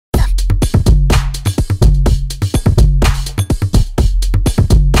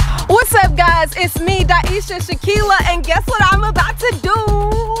it's me, Daisha Shaquila, and guess what I'm about to do?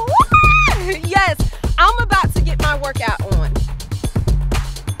 Yes, I'm about to get my workout on.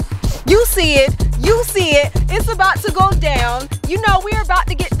 You see it, it's about to go down. You know, we're about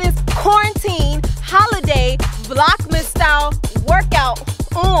to get this quarantine holiday Vlogmas style workout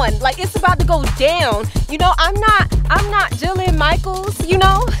on. Like, it's about to go down. You know, I'm not Jillian Michaels, you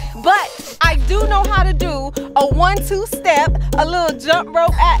know, but I do know how to do a 1-2 step, a little jump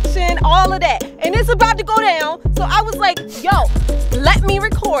rope action, all of that. And it's about to go down. So I was like, yo, let me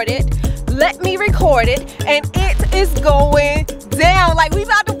record it. And it is going down. Like, we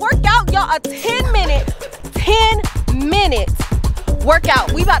about to work out, y'all, a 10 minute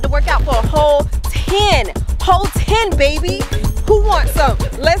workout. We about to work out for a whole 10, baby. Who wants some?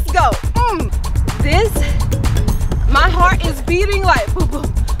 Let's go. My heart is beating like boom,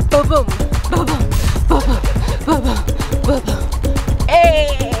 boom, boom, boom, boom, boom, boom, boom, boom, boom. Hey.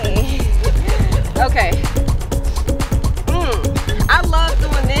 Okay. I love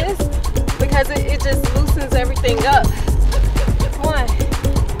doing this because it just loosens everything up. 1,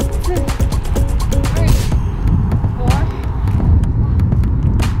 2, 3, 4,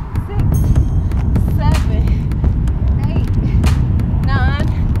 6, 7, 8, 9,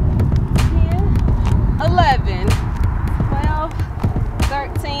 10, 11, 12,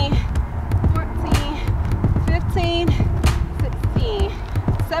 13, 14, 15, 16,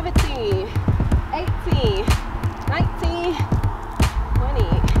 17, 18, 19, 20.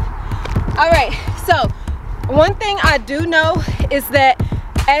 All right, so one thing I do know is that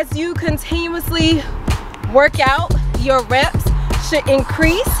as you continuously work out, your reps should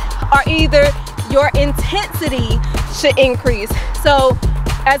increase, or either your intensity should increase. So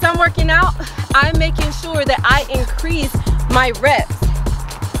as I'm working out, I'm making sure that I increase my reps.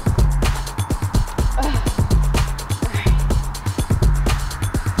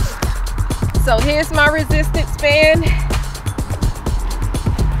 So here's my resistance band.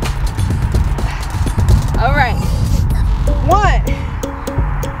 All right, 1,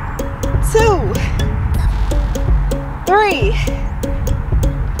 2, 3,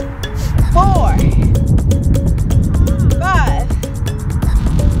 4, 5,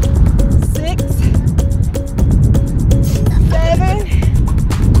 6, 7,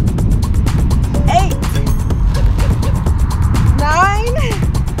 8, 9,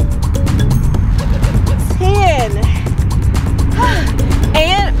 10.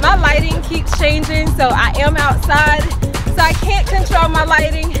 And my lighting keeps changing, so I am outside, so I can't control my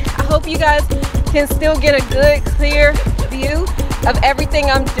lighting. I hope you guys can still get a good, clear view of everything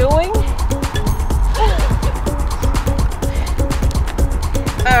I'm doing.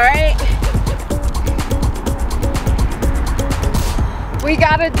 All right. We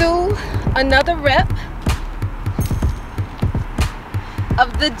gotta do another rep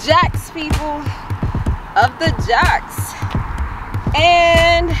of the jacks, people. Of the jacks.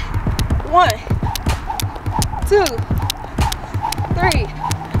 And 1, 2, 3,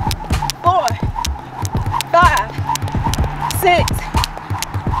 4, 5, 6,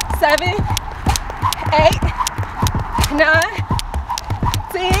 7, 8, 9,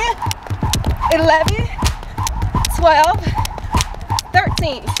 10, 11, 12,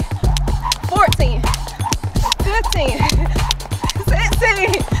 13, 14, 15,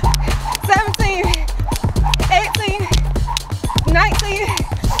 16, 17, 18, 19,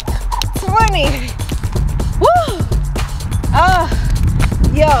 20. Woo! Oh,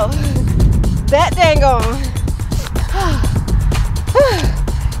 yo, that dang on.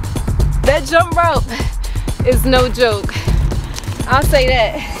 That jump rope is no joke. I'll say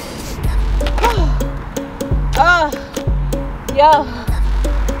that. Oh, yo.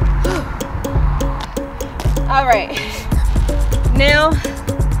 All right. Now,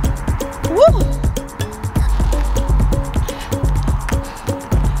 woo!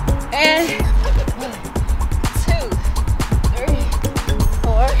 And 1, 2, 3,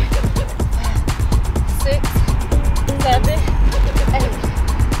 4, 6, 7, 8,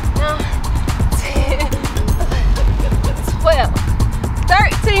 9, 10, 12,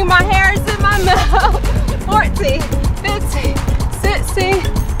 13. My hair is in my mouth. 14, 15, 16,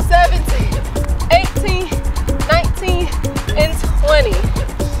 17, 18, 19, and 20.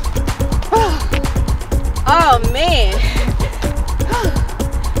 Oh man.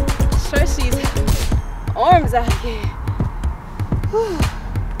 Stretch these arms out here.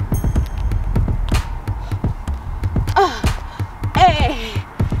 Hey,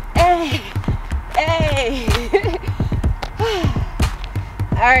 hey, hey.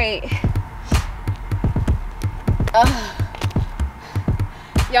 All right.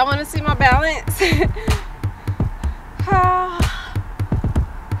 Y'all want to see my balance?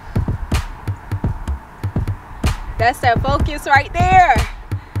 That's that focus right there.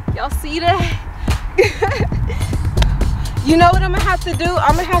 Y'all see that? You know what I'm gonna have to do?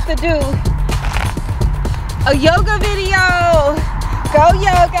 I'm gonna have to do a yoga video. Go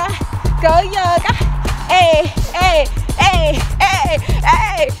yoga, go yoga. Hey, hey, hey, hey,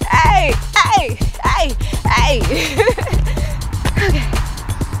 hey, hey, hey, hey, hey. Okay.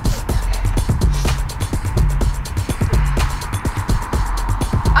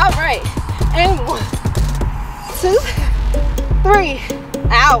 All right, and 1, 2, 3.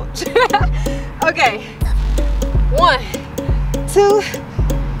 Ouch. Okay. 1, 2,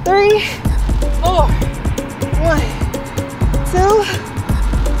 3, 4. 1, 2,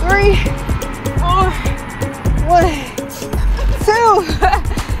 3, 4. 1, 2.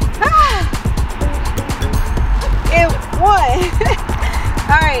 And 1.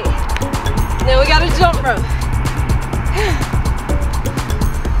 All right. Now we got a jump rope.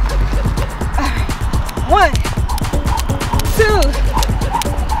 1, 2,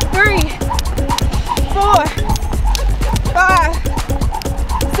 3, 4, 5,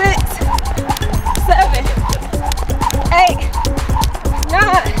 6, 7, 8,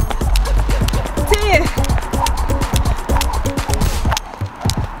 9, 10.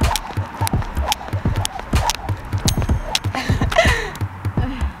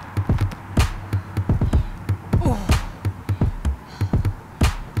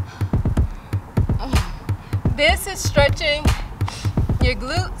 This is stretching your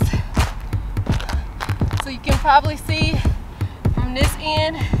glutes, so you can probably see from this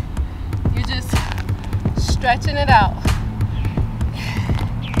end, you're just stretching it out.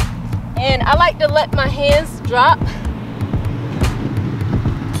 And I like to let my hands drop,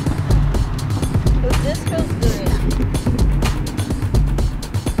 because this feels good.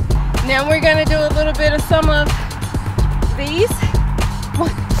 Now we're gonna do a little bit of some of these. 1,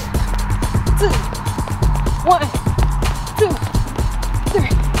 2. 1, 2, 3,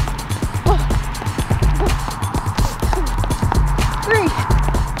 4, 3,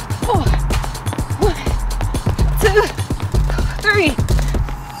 4. 1, 2, 3,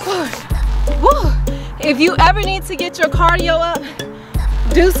 4. Woo. If you ever need to get your cardio up,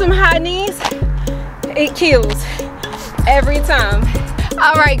 do some high knees. It kills every time.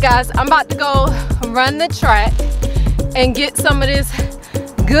 All right, guys, I'm about to go run the track and get some of this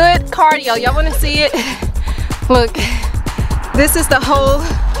good cardio. Y'all want to see it? Look, this is the whole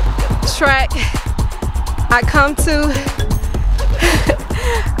track I come to.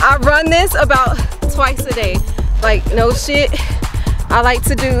 I run this about twice a day. Like, no shit. I like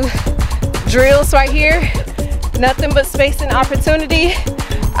to do drills right here. Nothing but space and opportunity.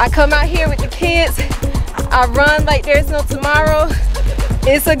 I come out here with the kids. I run like there's no tomorrow.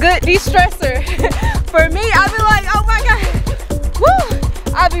 It's a good de-stressor. For me, I be like, oh my God, woo!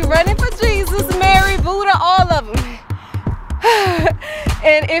 I be running for Jesus, Mary, Buddha, all of them.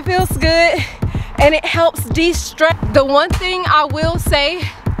 And it feels good and it helps de-stress. The one thing I will say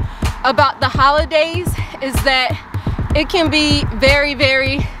about the holidays is that it can be very,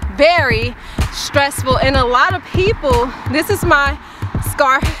 very, very stressful. And a lot of people, this is my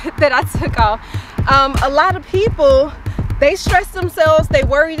scar that I took off. A lot of people, they stress themselves, they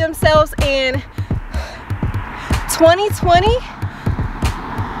worry themselves, and 2020,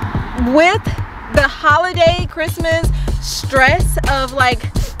 with the holiday Christmas stress of like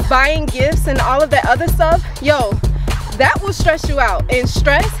buying gifts and all of that other stuff, yo, that will stress you out. And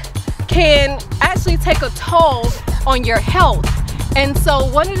stress can actually take a toll on your health. And so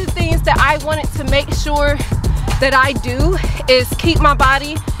one of the things that I wanted to make sure that I do is keep my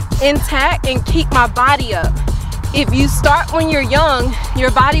body intact and keep my body up. If you start when you're young,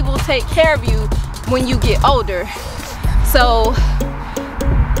 your body will take care of you when you get older. So,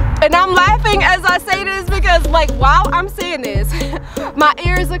 and I'm laughing as I say this because like while I'm saying this, my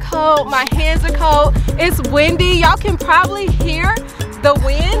ears are cold, my hands are cold, it's windy. Y'all can probably hear the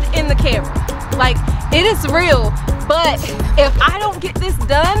wind in the camera. Like, it is real. But if I don't get this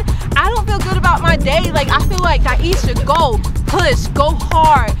done, I don't feel good about my day. Like, I feel like Aisha, go, push, go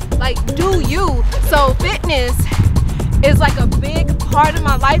hard, like do you. So fitness is like a big part of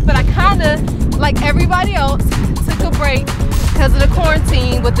my life, but I kind of, like everybody else, took a break because of the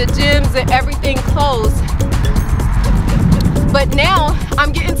quarantine with the gyms and everything closed. But now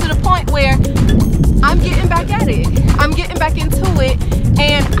I'm getting to the point where I'm getting back at it. I'm getting back into it,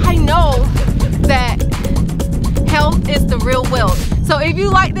 and I know that health is the real wealth. So if you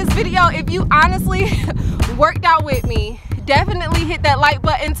like this video, if you honestly worked out with me, definitely hit that like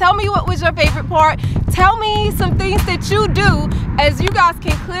button. Tell me what was your favorite part. Tell me some things that you do. As you guys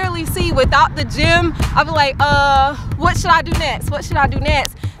can clearly see, without the gym, I'll be like, what should I do next? What should I do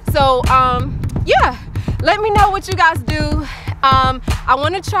next? So yeah, let me know what you guys do. I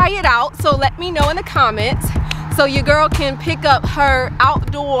want to try it out, so let me know in the comments so your girl can pick up her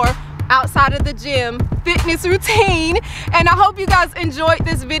outdoor, outside of the gym fitness routine. And I hope you guys enjoyed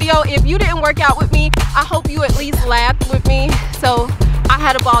this video. If you didn't work out with me, I hope you at least laughed with me. So I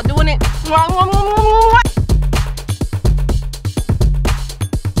had a ball doing it.